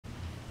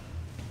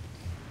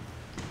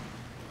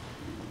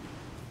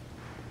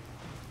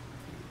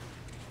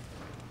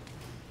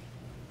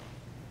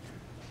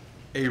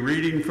A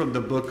reading from the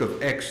book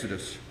of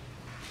Exodus.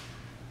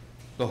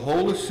 The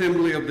whole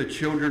assembly of the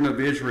children of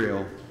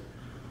Israel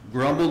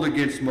grumbled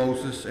against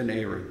Moses and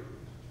Aaron.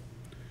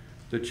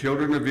 The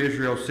children of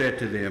Israel said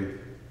to them,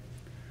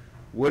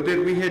 "Would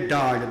that we had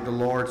died at the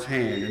Lord's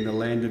hand in the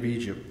land of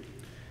Egypt,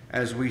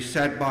 as we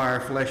sat by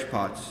our flesh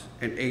pots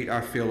and ate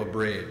our fill of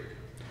bread.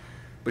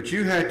 But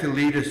you had to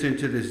lead us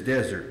into this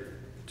desert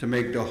to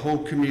make the whole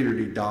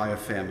community die of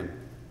famine."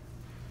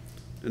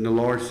 Then the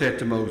Lord said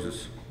to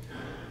Moses,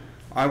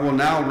 "I will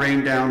now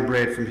rain down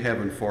bread from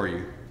heaven for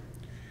you.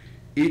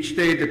 Each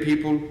day the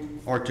people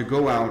are to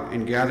go out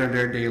and gather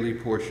their daily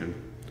portion.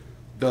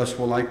 Thus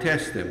will I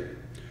test them,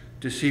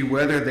 to see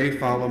whether they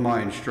follow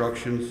my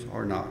instructions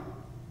or not.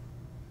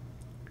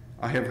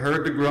 I have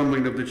heard the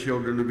grumbling of the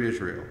children of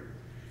Israel.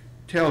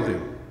 Tell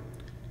them,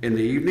 in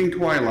the evening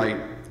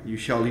twilight you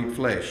shall eat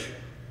flesh,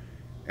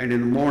 and in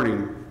the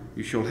morning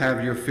you shall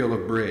have your fill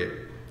of bread,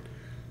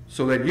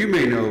 so that you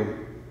may know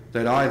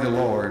that I, the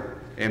Lord,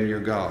 am your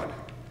God."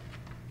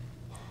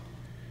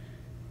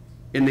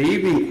 In the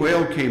evening,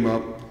 quail came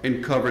up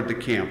and covered the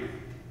camp.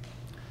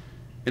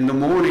 In the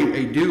morning,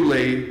 a dew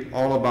lay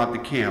all about the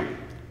camp,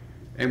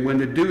 and when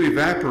the dew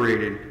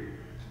evaporated,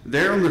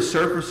 there on the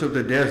surface of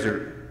the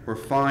desert were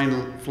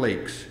fine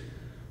flakes,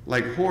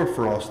 like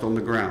hoarfrost on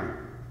the ground.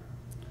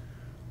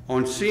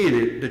 On seeing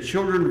it, the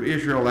children of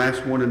Israel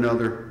asked one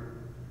another,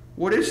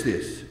 "What is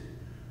this?"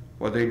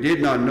 For they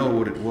did not know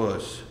what it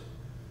was.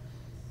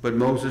 But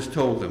Moses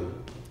told them,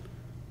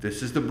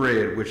 "This is the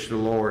bread which the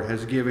Lord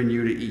has given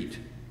you to eat."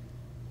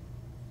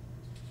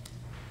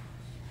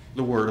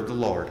 The word of the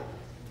Lord.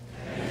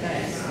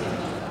 Thanks be to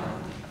God.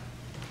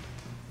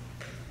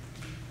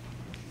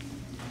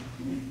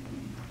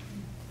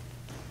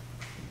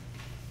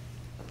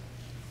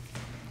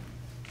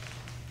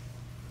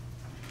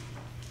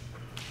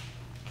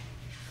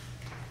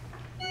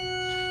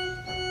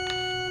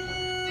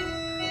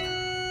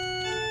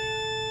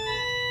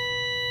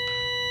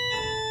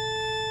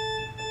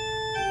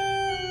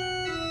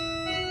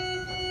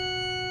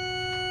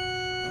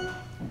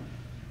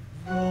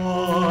 The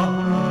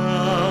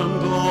hand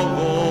of the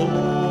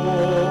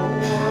Lord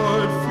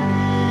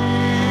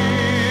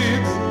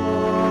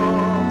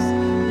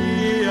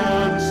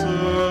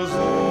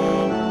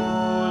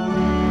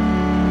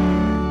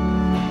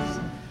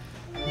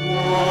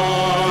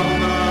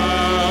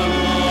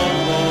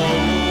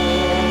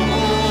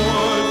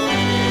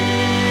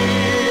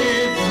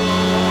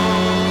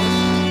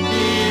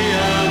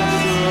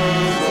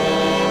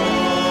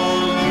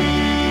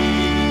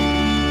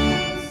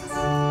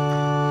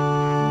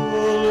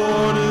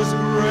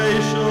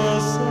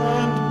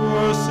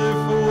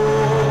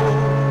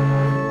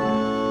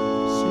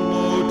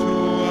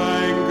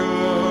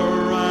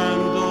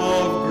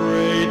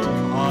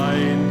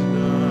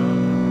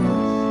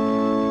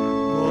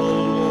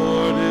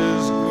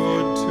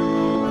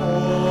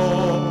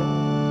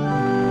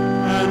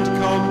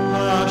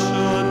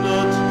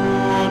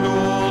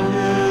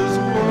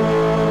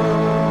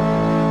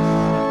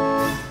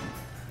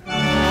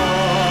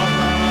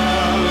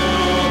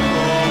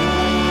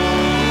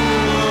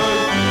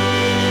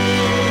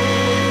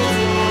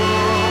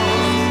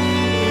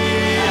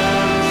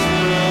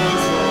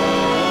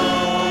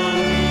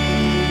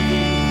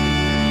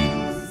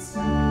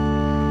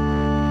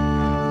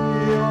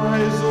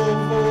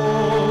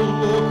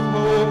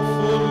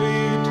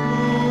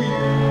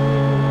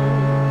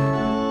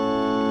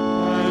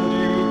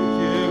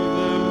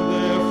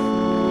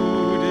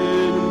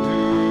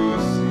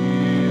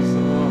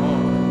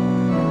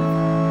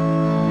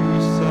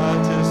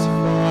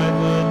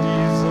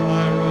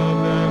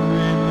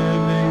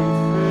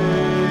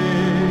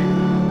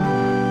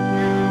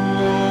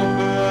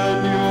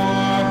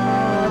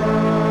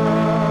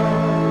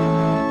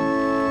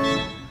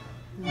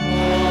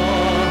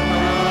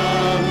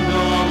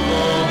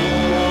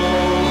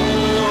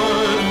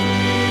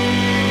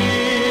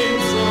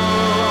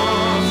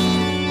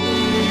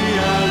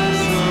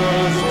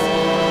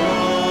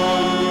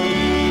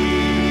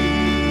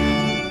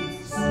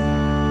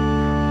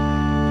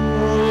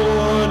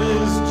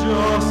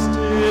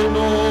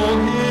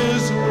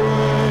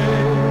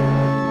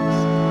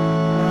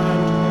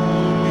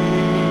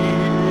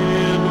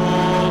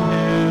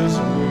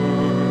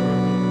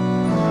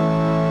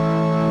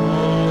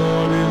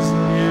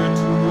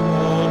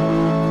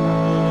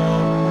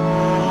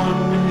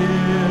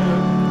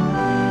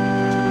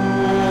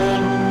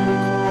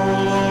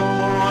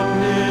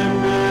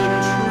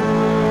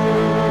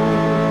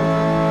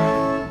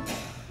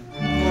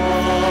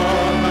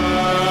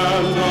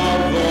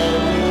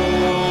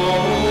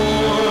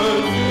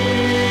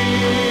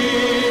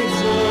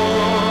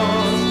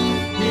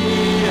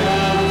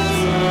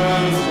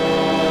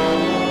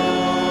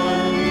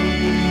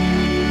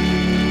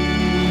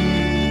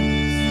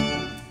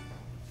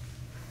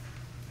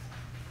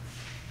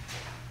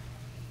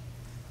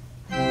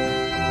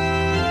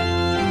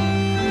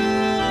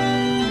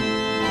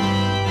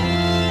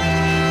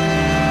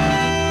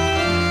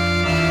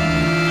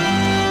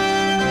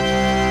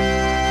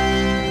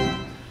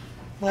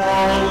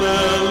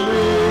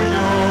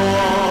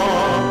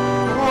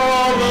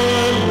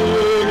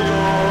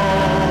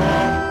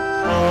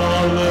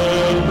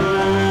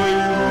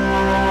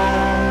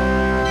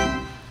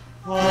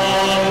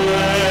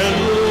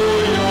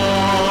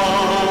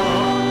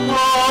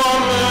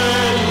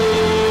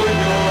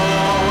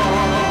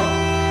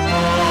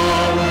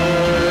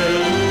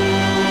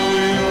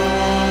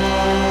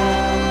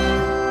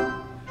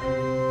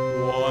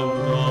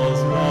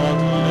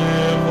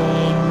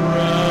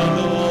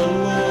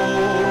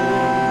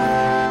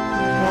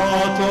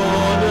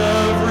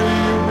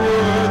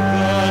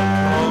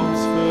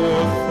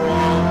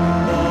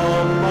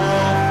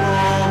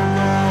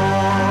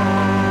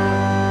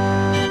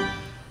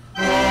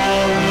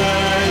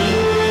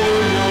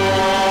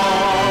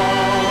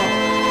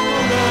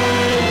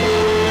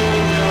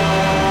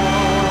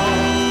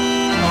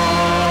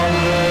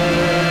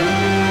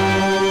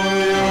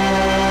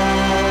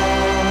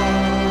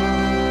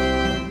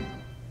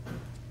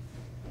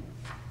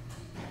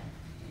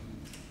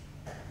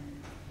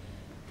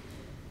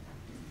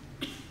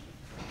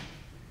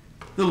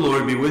The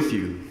Lord be with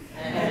you.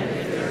 And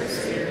with your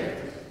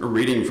spirit. A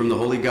reading from the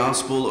Holy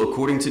Gospel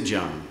according to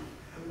John.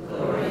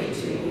 Glory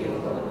to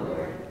you, O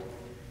Lord.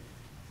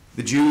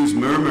 The Jews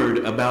murmured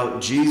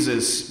about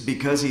Jesus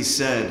because he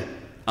said,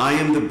 "I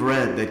am the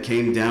bread that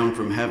came down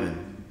from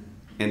heaven."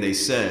 And they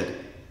said,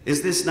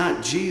 "Is this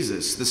not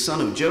Jesus, the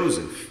son of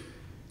Joseph?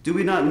 Do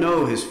we not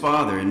know his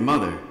father and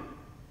mother?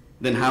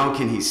 Then how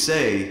can he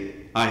say,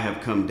 'I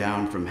have come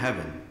down from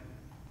heaven'?"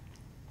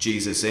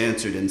 Jesus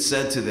answered and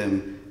said to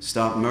them,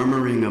 "Stop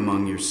murmuring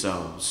among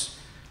yourselves.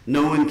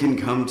 No one can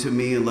come to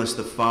me unless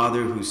the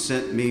Father who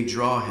sent me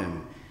draw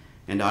him,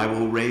 and I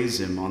will raise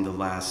him on the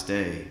last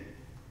day.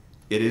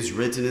 It is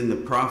written in the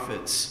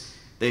prophets,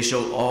 'They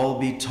shall all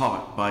be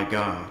taught by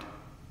God.'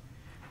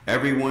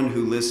 Everyone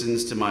who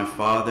listens to my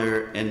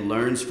Father and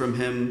learns from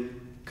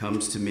him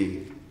comes to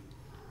me.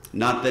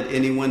 Not that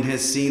anyone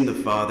has seen the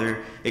Father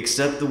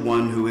except the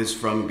one who is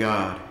from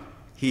God.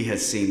 He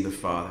has seen the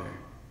Father.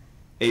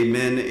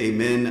 Amen,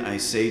 amen, I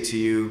say to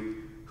you,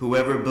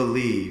 whoever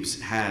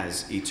believes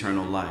has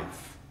eternal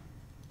life.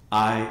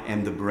 I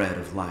am the bread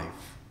of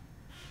life.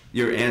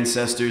 Your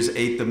ancestors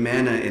ate the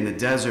manna in the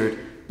desert,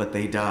 but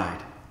they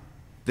died.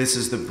 This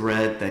is the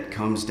bread that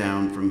comes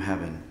down from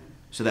heaven,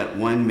 so that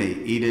one may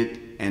eat it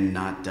and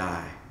not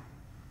die.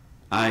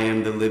 I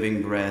am the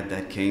living bread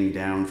that came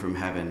down from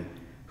heaven.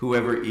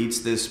 Whoever eats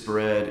this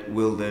bread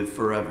will live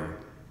forever,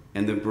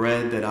 and the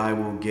bread that I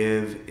will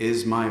give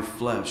is my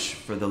flesh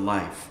for the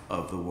life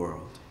of the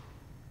world."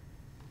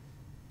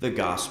 The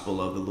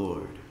Gospel of the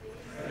Lord.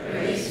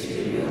 Praise to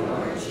you,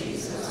 Lord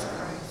Jesus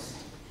Christ.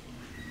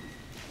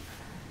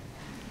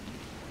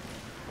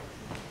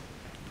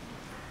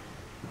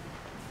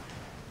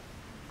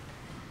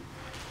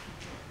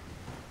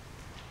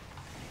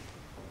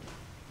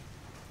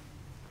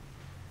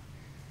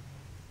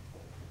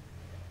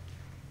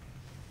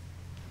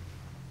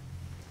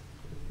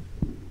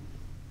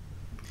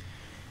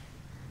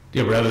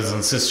 Dear brothers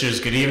and sisters,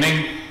 good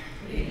evening.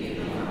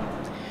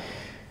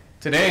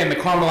 Today in the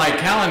Carmelite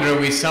calendar,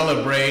 we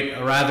celebrate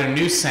a rather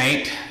new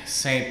saint,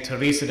 Saint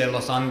Teresa de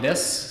los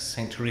Andes,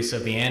 Saint Teresa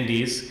of the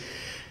Andes,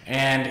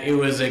 and it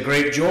was a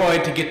great joy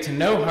to get to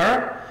know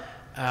her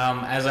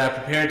as I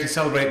prepared to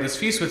celebrate this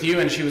feast with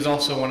you, and she was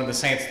also one of the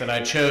saints that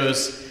I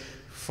chose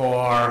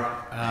for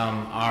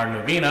our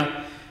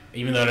Novena,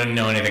 even though I didn't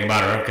know anything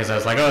about her, because I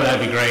was like, oh,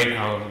 that'd be great,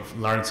 I'll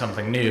learn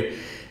something new.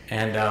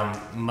 And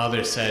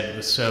Mother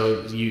said,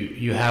 so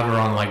you have her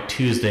on like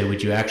Tuesday,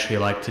 would you actually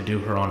like to do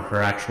her on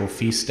her actual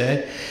feast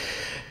day?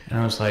 And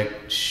I was like,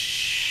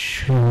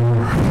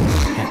 sure.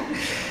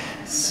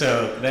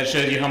 So that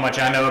shows you how much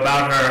I know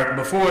about her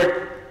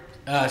before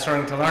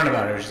starting to learn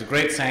about her. She's a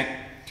great saint,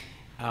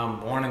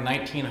 born in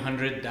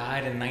 1900,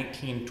 died in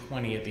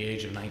 1920 at the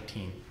age of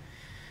 19.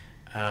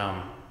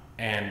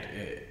 And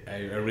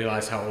I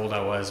realized how old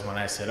I was when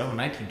I said, oh,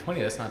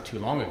 1920, that's not too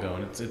long ago,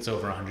 and it's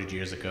over 100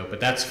 years ago, but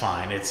that's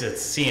fine. It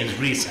seems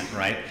recent,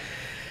 right?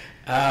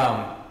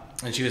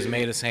 And she was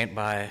made a saint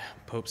by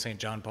Pope St.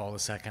 John Paul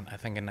II, I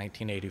think in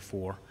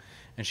 1984,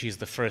 and she's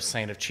the first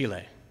saint of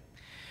Chile.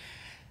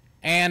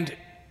 And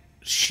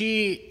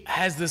she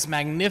has this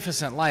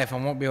magnificent life. I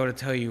won't be able to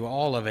tell you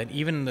all of it,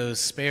 even in those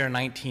spare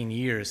 19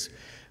 years,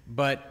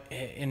 but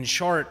in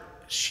short,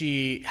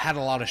 she had a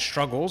lot of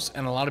struggles,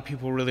 and a lot of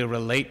people really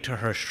relate to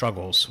her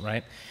struggles,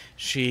 right?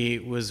 She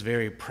was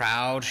very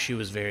proud, she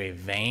was very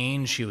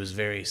vain, she was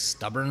very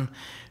stubborn,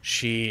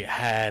 she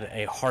had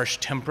a harsh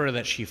temper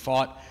that she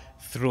fought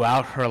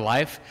throughout her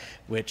life,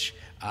 which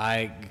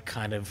I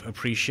kind of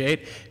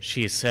appreciate.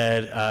 She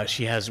said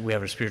we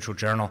have a spiritual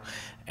journal,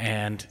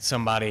 and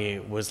somebody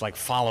was like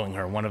following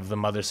her, one of the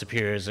mother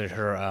superiors at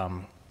her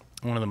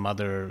one of the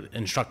mother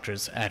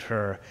instructors at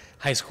her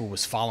high school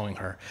was following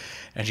her,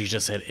 and she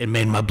just said, it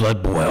made my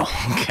blood boil.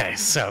 Okay,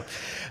 so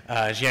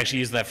she actually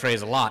used that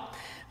phrase a lot.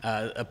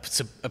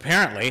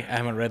 Apparently, I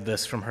haven't read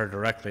this from her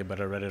directly, but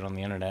I read it on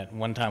the internet.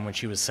 One time when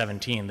she was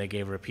 17, they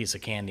gave her a piece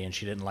of candy, and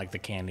she didn't like the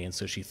candy, and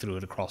so she threw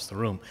it across the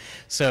room.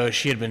 So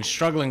she had been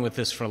struggling with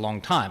this for a long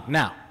time.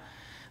 Now,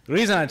 the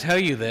reason I tell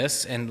you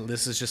this, and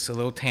this is just a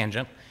little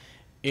tangent,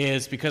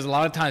 is because a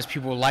lot of times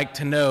people like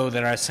to know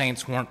that our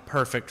saints weren't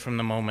perfect from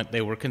the moment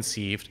they were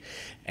conceived,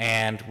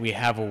 and we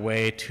have a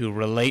way to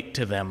relate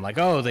to them, like,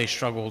 oh, they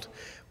struggled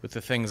with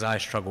the things I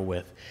struggle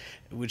with,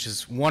 which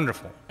is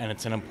wonderful, and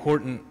it's an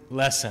important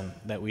lesson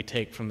that we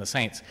take from the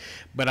saints.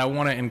 But I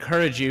want to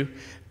encourage you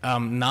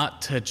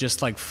not to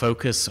just like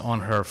focus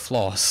on her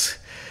flaws,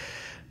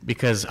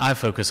 because I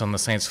focus on the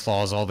saints'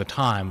 flaws all the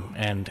time,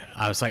 and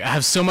I was like, I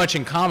have so much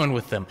in common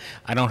with them.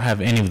 I don't have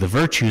any of the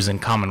virtues in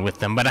common with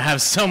them, but I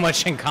have so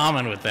much in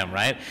common with them,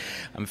 right?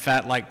 I'm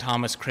fat like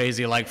Thomas,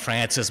 crazy like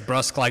Francis,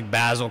 brusque like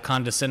Basil,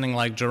 condescending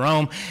like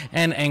Jerome,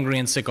 and angry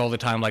and sick all the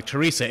time like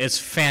Teresa. It's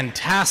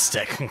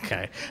fantastic,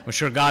 okay? I'm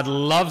sure God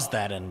loves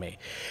that in me.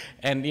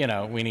 And, you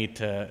know, we need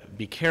to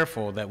be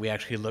careful that we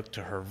actually look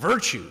to her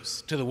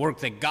virtues, to the work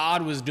that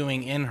God was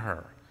doing in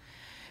her.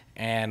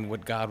 And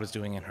what God was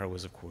doing in her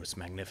was, of course,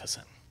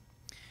 magnificent.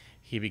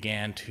 He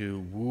began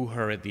to woo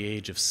her at the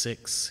age of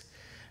 6.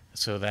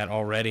 so that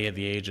already at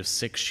the age of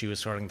 6, she was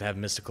starting to have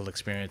mystical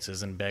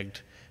experiences and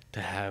begged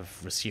to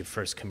have received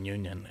First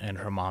Communion. And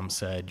her mom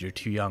said, "You're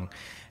too young."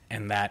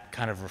 And that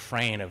kind of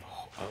refrain of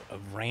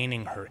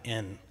reining her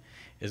in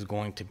is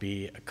going to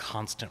be a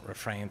constant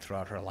refrain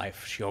throughout her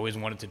life. She always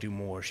wanted to do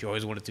more. She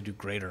always wanted to do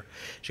greater.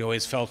 She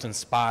always felt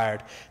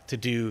inspired to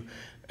do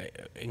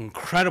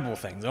incredible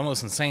things,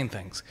 almost insane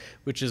things,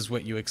 which is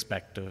what you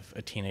expect of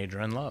a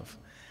teenager in love.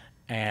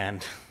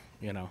 And,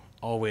 you know,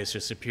 always her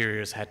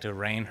superiors had to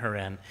rein her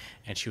in,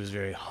 and she was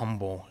very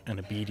humble and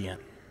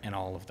obedient in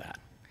all of that.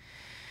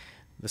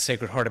 The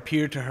Sacred Heart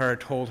appeared to her,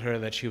 told her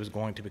that she was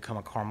going to become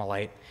a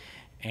Carmelite,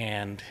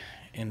 and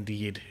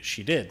indeed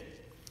she did.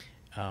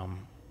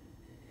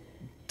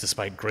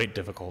 Despite great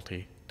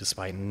difficulty,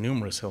 despite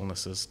numerous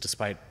illnesses,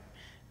 despite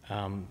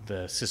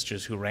the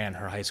sisters who ran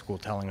her high school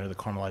telling her the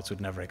Carmelites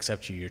would never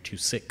accept you, you're too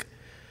sick.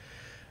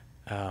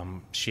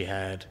 She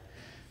had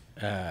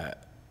a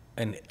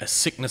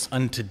sickness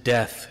unto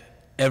death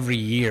every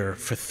year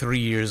for 3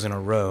 years in a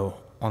row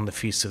on the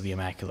Feast of the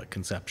Immaculate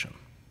Conception.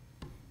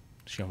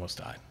 She almost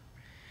died.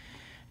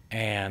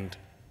 And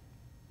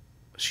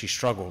she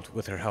struggled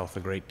with her health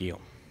a great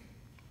deal.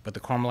 But the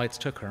Carmelites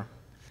took her,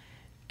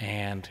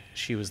 and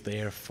she was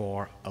there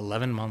for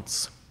 11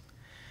 months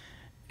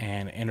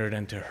and entered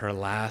into her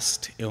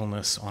last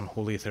illness on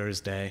Holy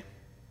Thursday,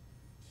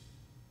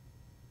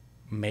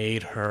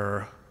 made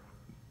her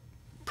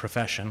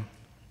profession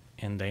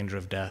in danger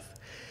of death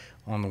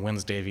on the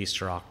Wednesday of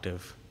Easter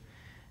octave,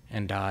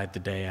 and died the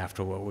day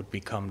after what would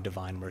become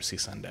Divine Mercy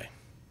Sunday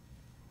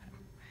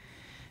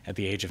at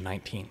the age of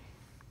 19.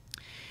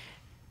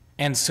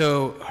 And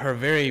so her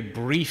very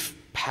brief,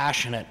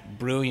 passionate,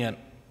 brilliant,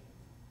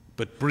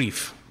 but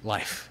brief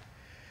life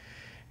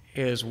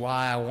is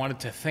why I wanted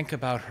to think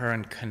about her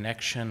in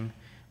connection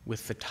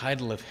with the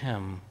title of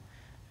hymn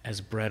as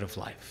Bread of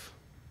Life.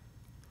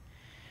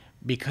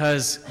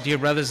 Because, dear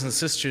brothers and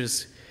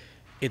sisters,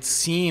 it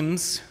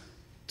seems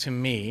to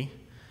me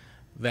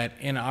that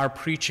in our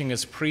preaching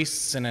as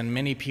priests and in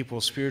many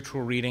people's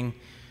spiritual reading,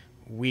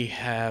 we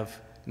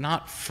have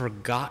not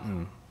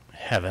forgotten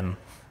heaven,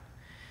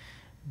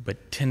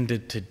 but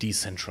tended to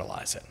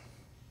decentralize it.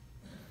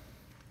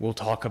 We'll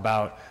talk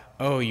about,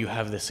 oh, you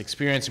have this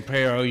experience in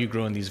prayer, oh, you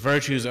grow in these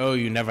virtues, oh,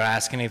 you never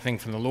ask anything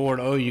from the Lord,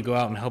 oh, you go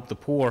out and help the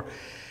poor.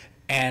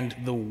 And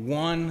the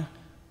one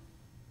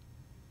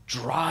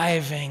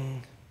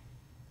driving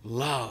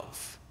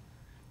love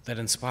that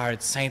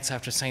inspired saints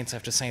after saints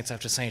after saints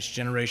after saints,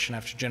 generation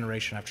after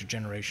generation after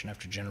generation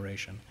after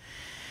generation,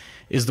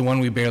 is the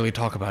one we barely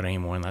talk about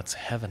anymore, and that's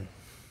heaven.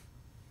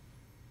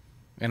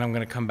 And I'm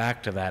going to come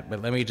back to that,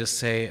 but let me just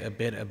say a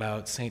bit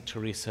about St.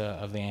 Teresa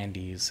of the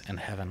Andes and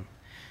heaven,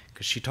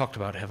 because she talked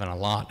about heaven a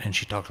lot, and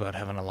she talked about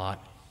heaven a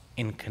lot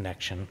in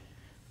connection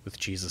with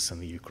Jesus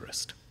and the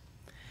Eucharist.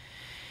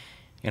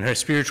 In her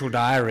spiritual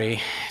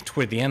diary,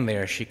 toward the end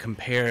there, she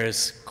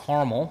compares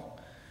Carmel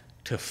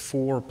to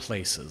 4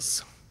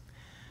 places.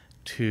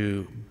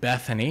 To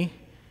Bethany,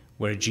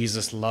 where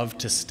Jesus loved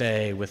to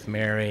stay with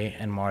Mary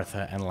and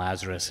Martha and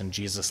Lazarus, and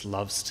Jesus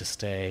loves to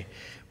stay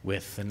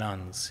with the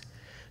nuns.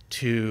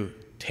 To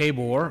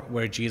Tabor,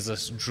 where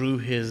Jesus drew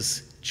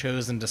his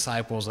chosen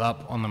disciples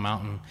up on the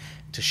mountain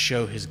to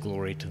show his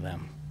glory to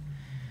them.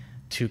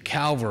 To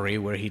Calvary,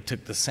 where he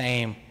took the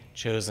same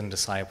chosen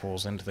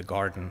disciples into the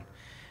garden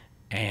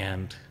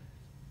and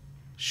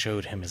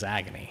showed them his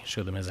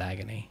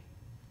agony.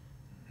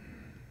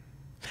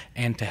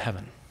 And to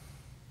heaven.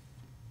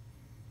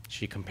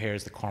 She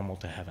compares the Carmel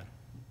to heaven.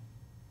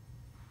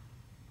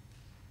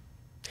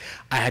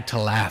 I had to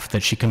laugh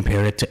that she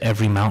compared it to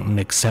every mountain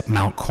except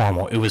Mount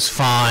Carmel. It was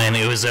fine,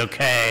 it was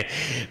okay,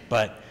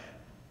 but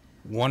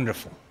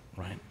wonderful,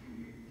 right?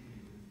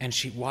 And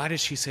why did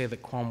she say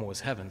that Carmel was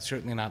heaven?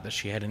 Certainly not that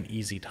she had an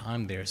easy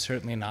time there.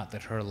 Certainly not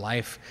that her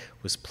life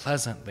was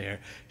pleasant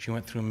there. She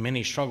went through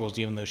many struggles,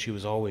 even though she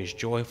was always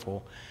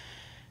joyful.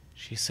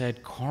 She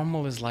said,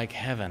 Carmel is like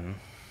heaven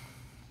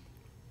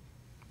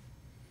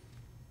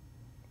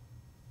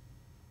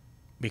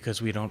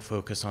because we don't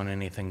focus on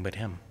anything but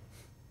him.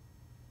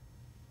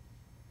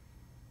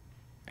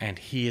 And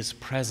he is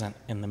present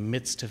in the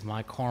midst of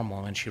my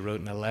Carmel. And she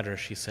wrote in a letter,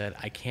 she said,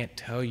 I can't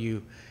tell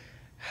you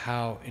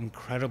how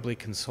incredibly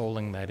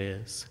consoling that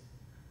is,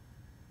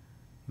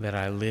 that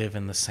I live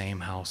in the same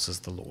house as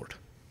the Lord.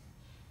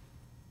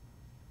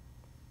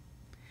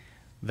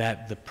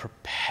 That the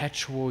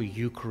perpetual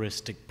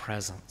Eucharistic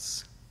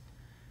presence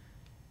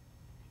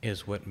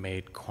is what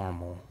made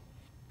Carmel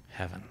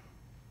heaven.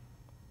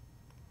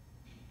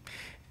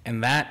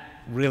 And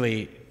that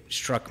really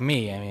struck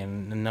me. I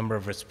mean, a number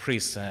of us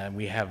priests,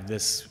 we have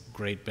this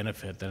great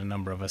benefit that a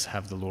number of us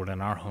have the Lord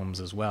in our homes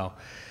as well.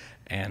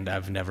 And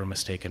I've never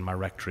mistaken my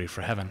rectory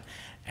for heaven.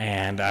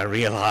 And I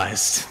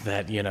realized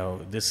that,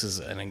 this is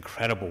an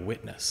incredible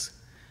witness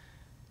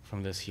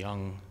from this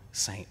young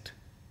saint.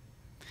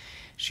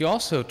 She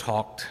also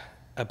talked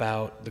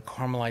about the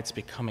Carmelites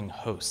becoming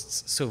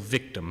hosts, so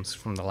victims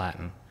from the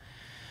Latin.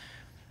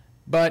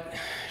 But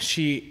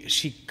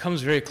she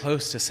comes very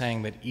close to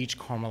saying that each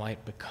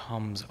Carmelite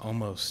becomes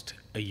almost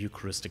a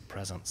Eucharistic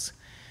presence,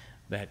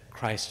 that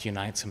Christ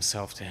unites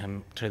himself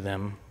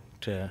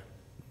to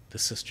the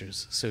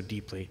sisters so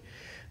deeply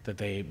that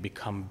they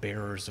become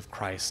bearers of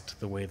Christ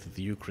the way that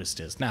the Eucharist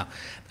is. Now,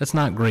 that's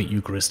not great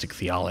Eucharistic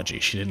theology.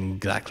 She didn't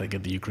exactly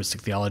get the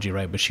Eucharistic theology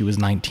right, but she was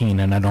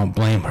 19, and I don't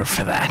blame her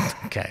for that,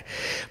 okay?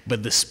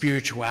 But the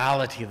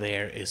spirituality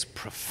there is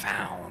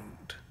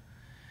profound,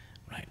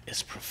 right?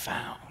 It's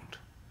profound.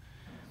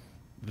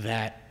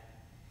 That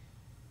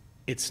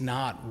it's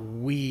not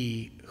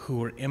we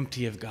who are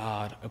empty of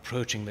God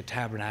approaching the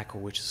tabernacle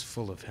which is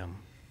full of him,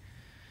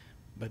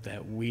 but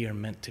that we are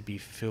meant to be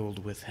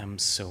filled with him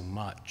so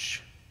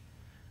much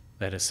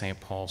that, as St.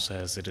 Paul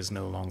says, it is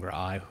no longer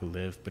I who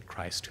live, but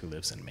Christ who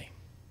lives in me.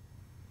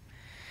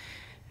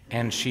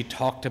 And she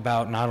talked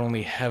about not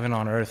only heaven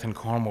on earth in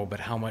Carmel, but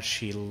how much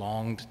she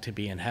longed to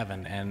be in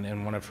heaven. And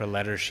in one of her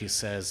letters, she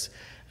says,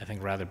 I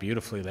think rather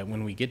beautifully, that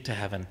when we get to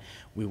heaven,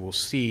 we will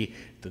see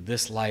that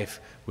this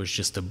life was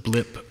just a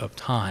blip of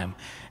time.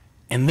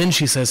 And then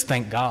she says,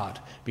 thank God,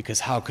 because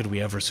how could we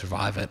ever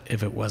survive it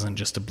if it wasn't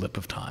just a blip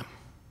of time?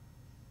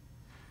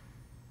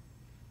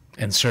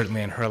 And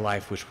certainly in her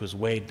life, which was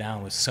weighed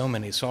down with so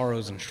many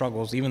sorrows and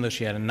struggles, even though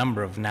she had a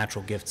number of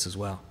natural gifts as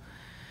well,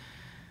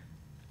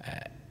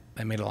 that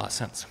made a lot of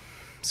sense.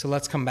 So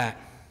let's come back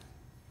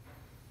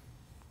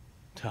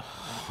to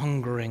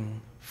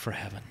hungering for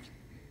heaven.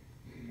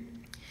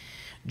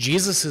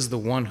 Jesus is the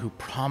one who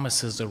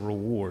promises a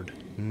reward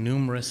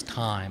numerous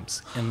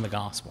times in the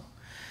gospel.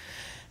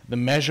 The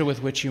measure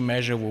with which you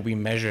measure will be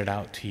measured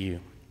out to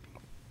you.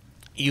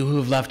 You who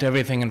have left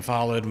everything and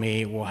followed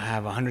me will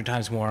have 100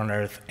 times more on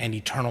earth and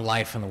eternal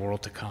life in the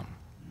world to come.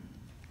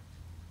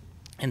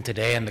 And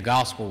today in the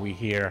gospel we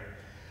hear,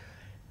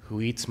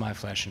 who eats my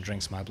flesh and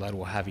drinks my blood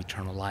will have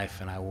eternal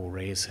life, and I will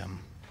raise him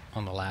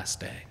on the last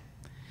day.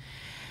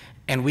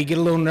 And we get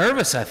a little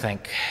nervous, I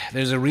think.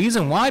 There's a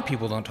reason why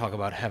people don't talk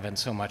about heaven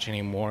so much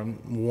anymore.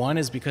 One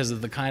is because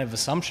of the kind of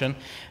assumption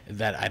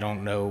that I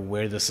don't know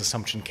where this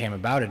assumption came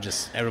about.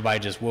 Everybody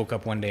just woke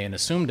up one day and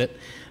assumed it,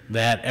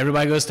 that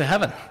everybody goes to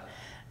heaven.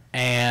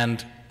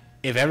 And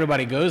if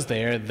everybody goes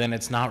there, then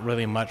it's not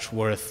really much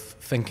worth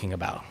thinking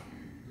about,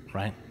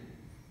 right?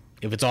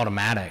 If it's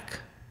automatic,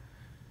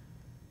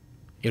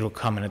 it'll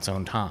come in its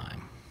own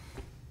time.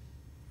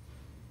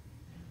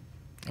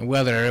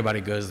 Whether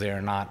everybody goes there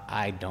or not,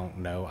 I don't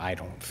know. I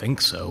don't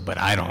think so, but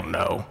I don't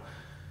know.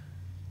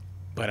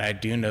 But I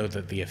do know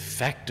that the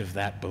effect of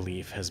that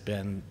belief has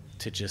been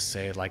to just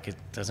say, like, it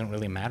doesn't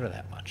really matter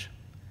that much.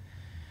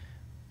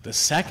 The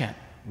second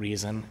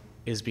reason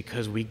is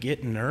because we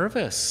get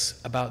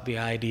nervous about the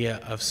idea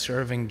of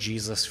serving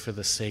Jesus for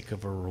the sake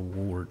of a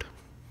reward.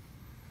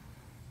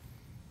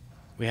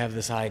 We have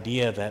this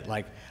idea that,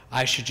 like,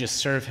 I should just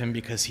serve him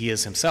because he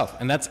is himself.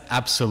 And that's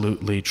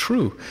absolutely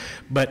true.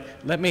 But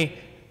let me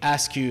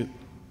ask you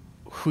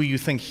who you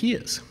think he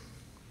is.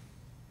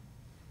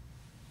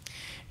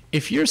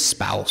 If your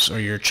spouse or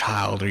your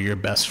child or your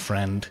best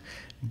friend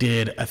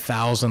did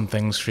 1,000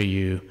 things for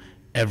you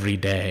every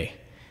day,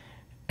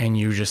 and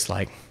you're just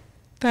like,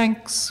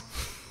 thanks,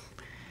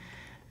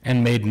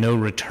 and made no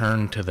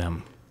return to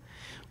them,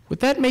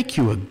 would that make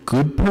you a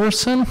good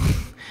person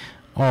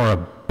or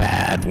a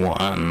bad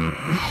one?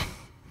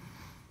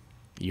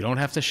 You don't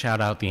have to shout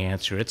out the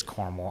answer. It's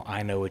Carmel.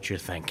 I know what you're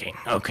thinking,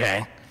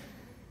 okay?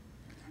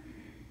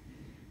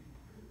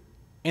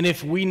 And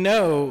if we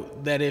know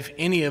that if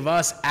any of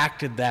us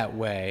acted that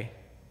way,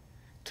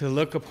 to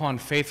look upon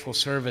faithful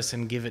service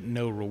and give it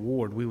no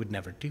reward, we would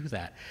never do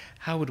that.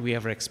 How would we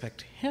ever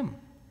expect him?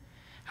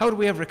 How would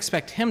we ever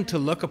expect him to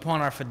look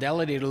upon our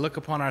fidelity, to look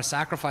upon our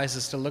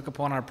sacrifices, to look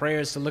upon our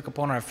prayers, to look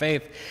upon our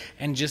faith,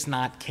 and just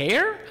not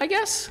care, I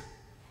guess?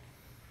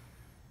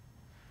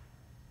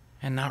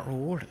 And not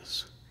reward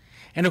us.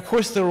 And of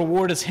course the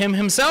reward is him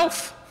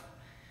himself.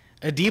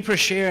 A deeper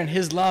share in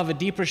his love, a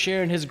deeper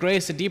share in his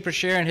grace, a deeper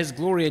share in his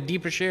glory, a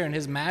deeper share in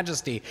his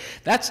majesty.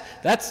 That's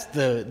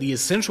the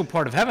essential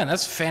part of heaven.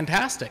 That's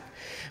fantastic.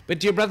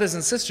 But dear brothers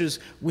and sisters,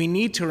 we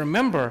need to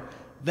remember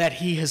that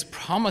he has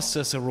promised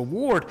us a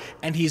reward,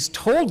 and he's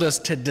told us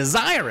to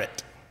desire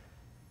it.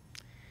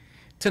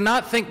 To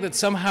not think that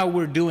somehow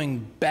we're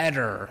doing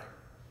better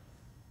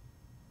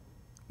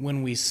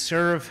when we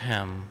serve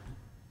him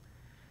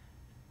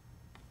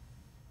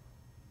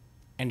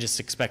and just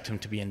expect him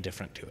to be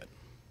indifferent to it.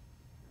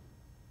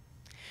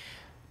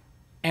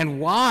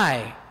 And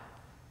why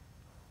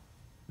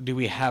do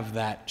we have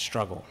that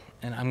struggle?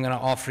 And I'm going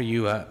to offer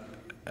you a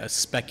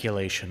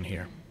speculation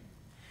here.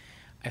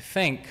 I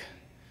think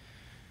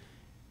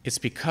it's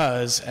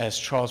because, as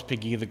Charles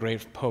Péguy, the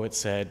great poet,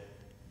 said,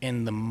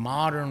 in the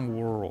modern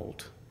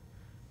world,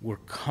 we're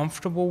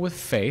comfortable with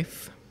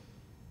faith.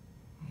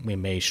 We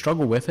may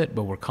struggle with it,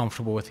 but we're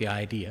comfortable with the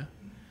idea.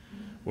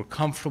 We're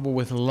comfortable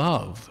with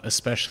love,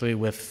 especially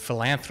with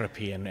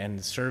philanthropy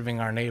and serving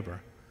our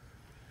neighbor.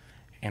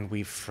 And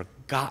we've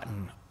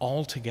forgotten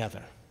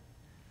altogether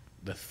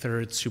the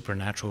third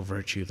supernatural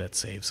virtue that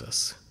saves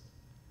us: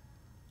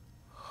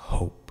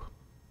 hope.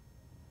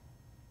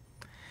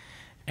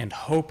 And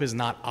hope is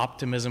not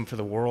optimism for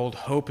the world.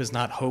 Hope is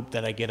not hope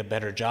that I get a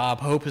better job.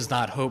 Hope is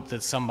not hope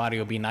that somebody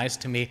will be nice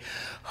to me.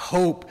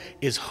 Hope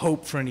is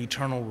hope for an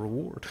eternal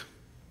reward.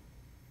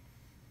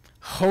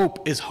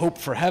 Hope is hope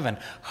for heaven.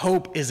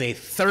 Hope is a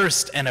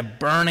thirst and a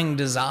burning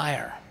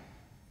desire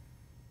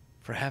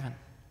for heaven.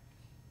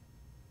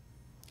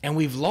 And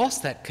we've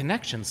lost that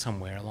connection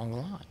somewhere along the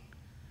line.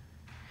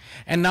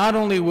 And not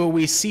only will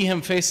we see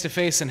him face to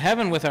face in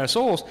heaven with our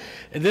souls,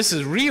 this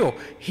is real.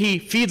 He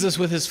feeds us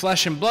with his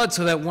flesh and blood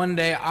so that one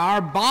day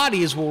our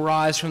bodies will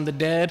rise from the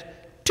dead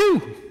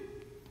too.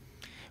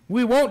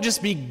 We won't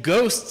just be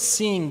ghosts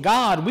seeing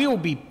God. We will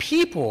be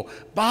people,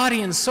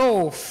 body and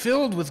soul,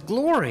 filled with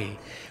glory,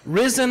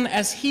 risen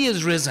as he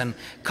is risen,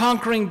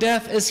 conquering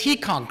death as he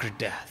conquered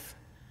death.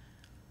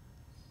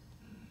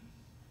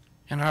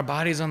 And our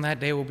bodies on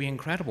that day will be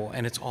incredible,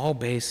 and it's all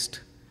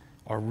based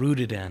or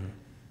rooted in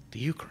the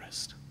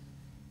Eucharist.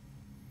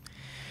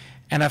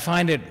 And I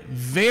find it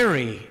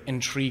very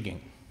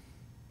intriguing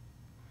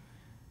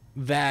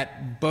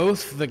that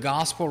both the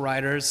gospel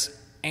writers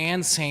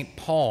and St.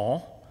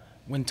 Paul,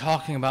 when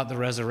talking about the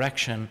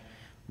resurrection,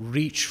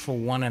 reach for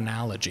one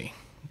analogy.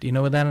 Do you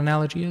know what that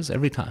analogy is?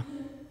 Every time.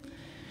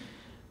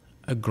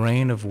 A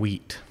grain of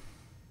wheat.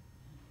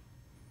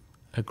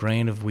 A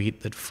grain of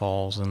wheat that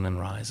falls and then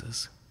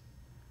rises.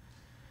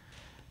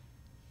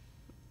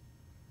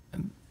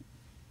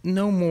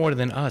 No more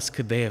than us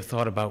could they have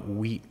thought about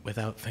wheat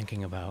without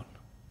thinking about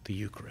the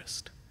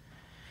Eucharist.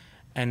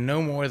 And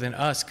no more than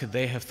us could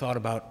they have thought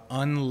about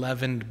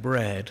unleavened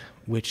bread,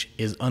 which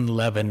is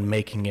unleavened,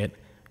 making it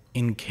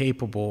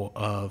incapable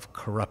of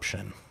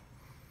corruption,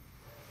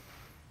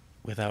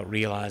 without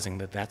realizing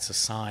that that's a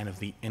sign of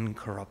the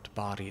incorrupt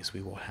bodies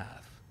we will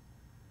have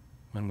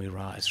when we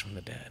rise from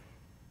the dead.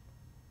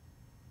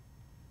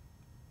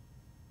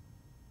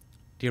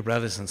 Dear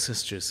brothers and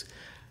sisters,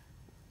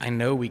 I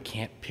know we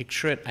can't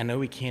picture it, I know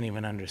we can't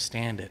even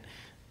understand it,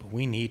 but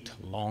we need to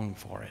long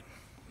for it.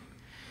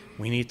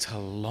 We need to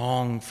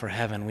long for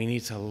heaven. We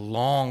need to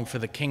long for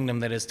the kingdom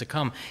that is to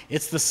come.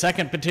 It's the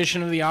second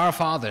petition of the Our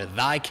Father,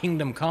 thy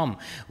kingdom come.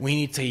 We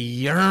need to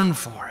yearn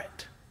for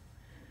it,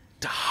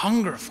 to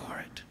hunger for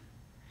it.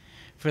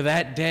 For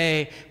that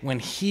day when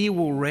he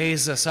will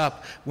raise us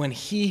up, when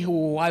he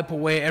will wipe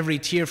away every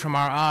tear from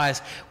our eyes,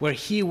 where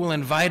he will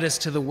invite us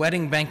to the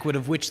wedding banquet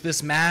of which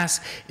this Mass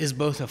is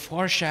both a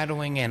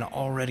foreshadowing and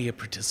already a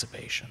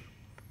participation.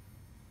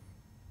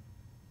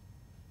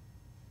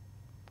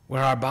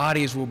 Where our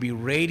bodies will be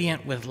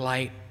radiant with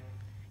light,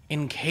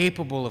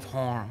 incapable of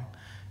harm,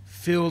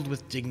 filled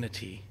with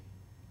dignity,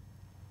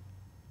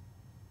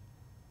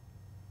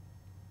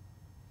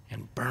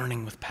 and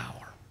burning with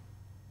power.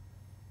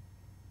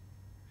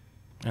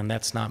 And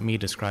that's not me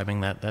describing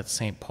that. That's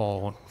St.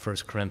 Paul, 1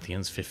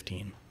 Corinthians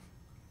 15.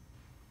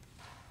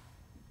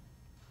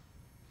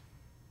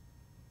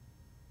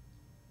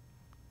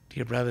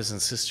 Dear brothers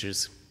and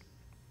sisters,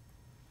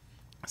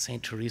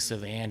 St. Teresa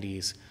of the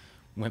Andes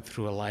went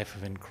through a life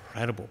of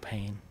incredible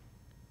pain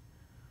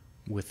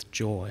with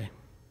joy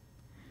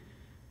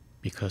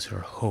because her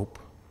hope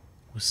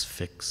was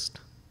fixed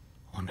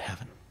on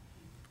heaven.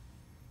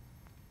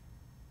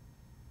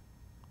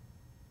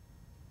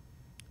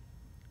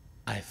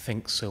 I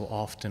think so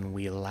often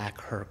we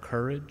lack her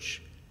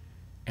courage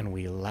and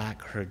we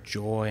lack her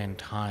joy in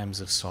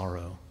times of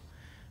sorrow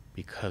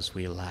because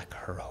we lack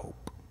her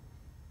hope.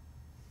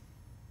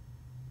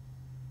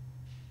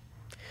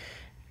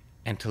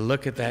 And to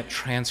look at that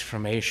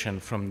transformation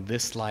from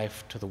this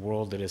life to the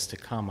world that is to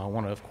come, I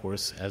want to, of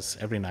course, as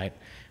every night,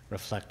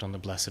 reflect on the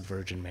Blessed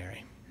Virgin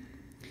Mary,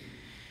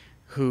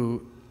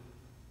 who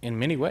in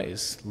many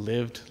ways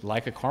lived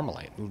like a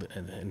Carmelite.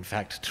 In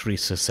fact,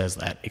 Teresa says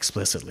that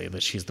explicitly,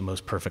 that she's the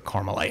most perfect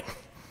Carmelite.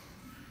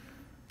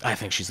 I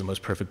think she's the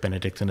most perfect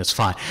Benedictine, it's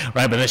fine,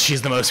 right? But that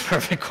she's the most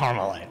perfect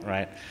Carmelite,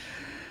 right?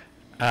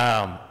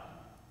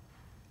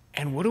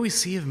 And what do we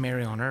see of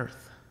Mary on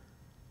earth?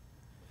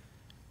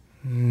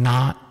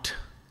 Not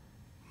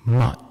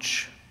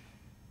much.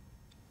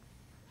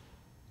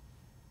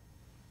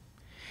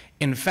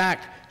 In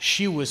fact,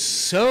 she was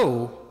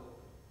so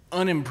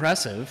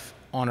unimpressive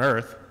on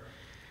earth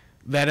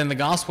that in the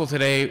gospel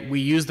today,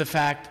 we use the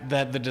fact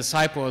that the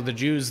disciple of the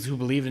Jews who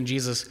believed in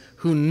Jesus,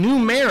 who knew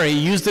Mary,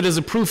 used it as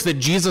a proof that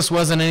Jesus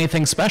wasn't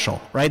anything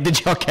special, right?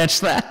 Did y'all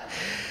catch that?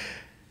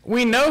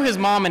 We know his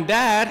mom and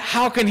dad.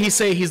 How can he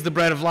say he's the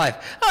bread of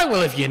life? Oh,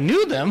 well, if you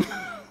knew them,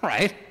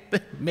 right,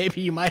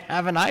 maybe you might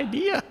have an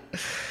idea.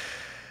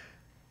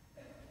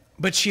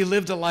 But she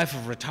lived a life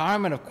of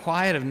retirement, of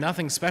quiet, of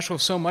nothing special,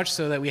 so much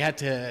so that we had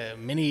to,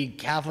 many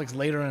Catholics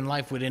later in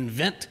life would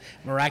invent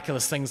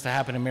miraculous things to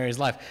happen in Mary's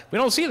life. We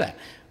don't see that.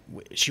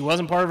 She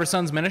wasn't part of her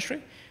son's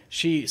ministry.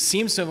 She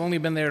seems to have only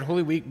been there at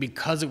Holy Week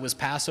because it was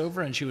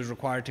Passover and she was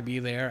required to be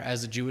there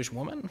as a Jewish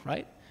woman,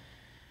 right?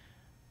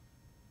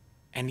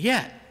 And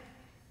yet,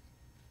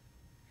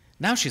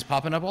 now she's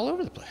popping up all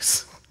over the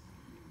place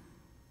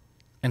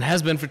and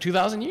has been for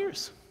 2,000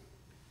 years.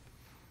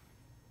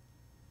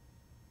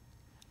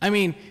 I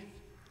mean,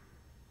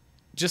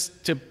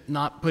 just to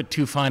not put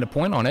too fine a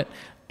point on it,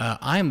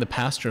 I am the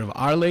pastor of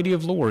Our Lady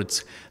of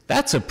Lourdes.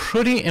 That's a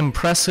pretty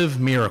impressive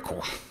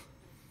miracle.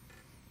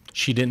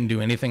 She didn't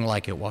do anything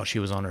like it while she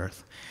was on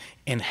earth.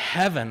 In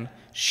heaven,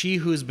 she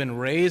who's been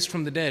raised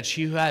from the dead,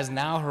 she who has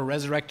now her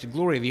resurrected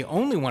glory, the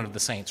only one of the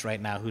saints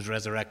right now who's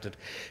resurrected,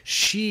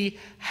 she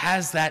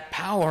has that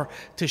power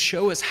to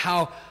show us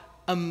how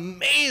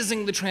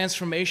amazing the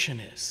transformation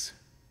is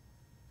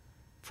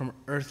from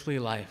earthly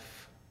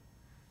life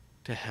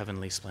to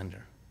heavenly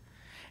splendor.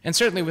 And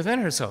certainly within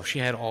herself, she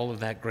had all of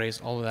that grace,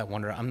 all of that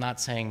wonder. I'm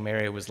not saying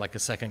Mary was like a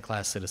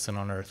second-class citizen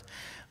on earth.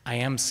 I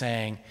am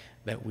saying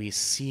that we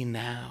see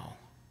now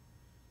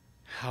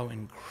how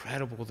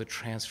incredible the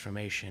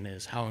transformation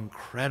is, how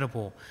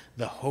incredible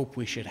the hope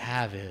we should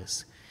have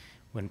is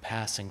when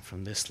passing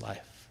from this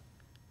life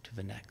to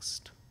the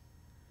next.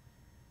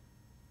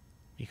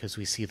 Because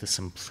we see the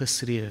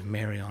simplicity of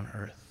Mary on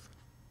earth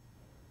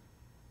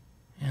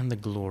and the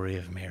glory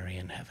of Mary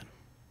in heaven.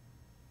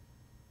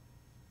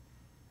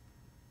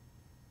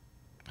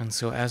 And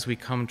so as we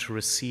come to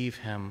receive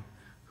him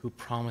who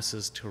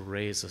promises to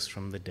raise us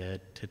from the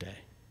dead today,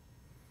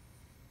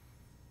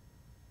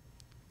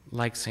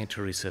 like St.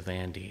 Teresa of the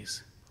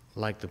Andes,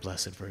 like the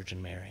Blessed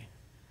Virgin Mary,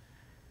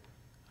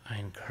 I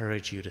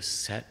encourage you to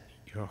set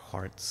your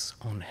hearts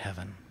on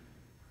heaven,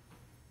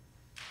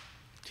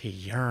 to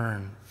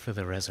yearn for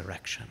the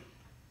resurrection,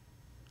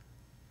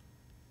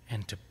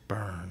 and to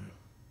burn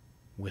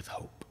with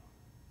hope.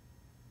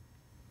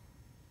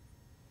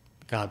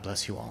 God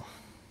bless you all.